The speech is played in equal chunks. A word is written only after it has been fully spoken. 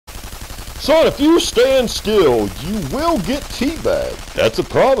Son, if you stand still, you will get teabagged. That's a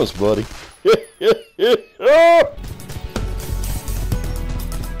promise, buddy. Get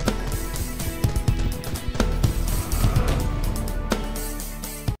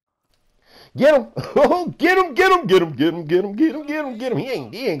him! Get him! Get him! Get him! Get him! Get him! Get him! Get him! Get him!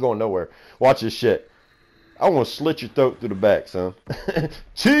 He ain't going nowhere. Watch this shit. I want to slit your throat through the back, son.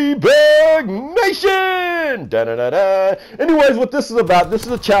 Teabag Nation! Da-da-da-da. Anyways, what this is about, this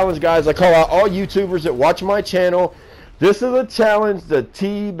is a challenge, guys. I call out all YouTubers that watch my channel. This is a challenge, the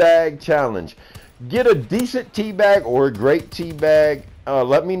Teabag Challenge. Get a decent teabag or a great teabag.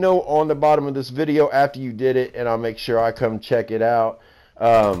 Let me know on the bottom of this video after you did it, and I'll make sure I come check it out.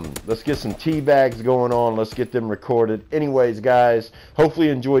 Let's get some tea bags going on. Let's get them recorded. Anyways, guys, hopefully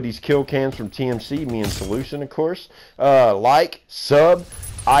you enjoy these kill cams from TMC, me and Solution, of course. Like, sub.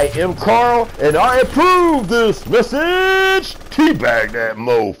 I am Carl, and I approve this message. Teabag that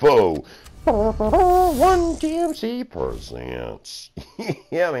mofo. One TMC presents.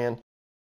 Yeah, man.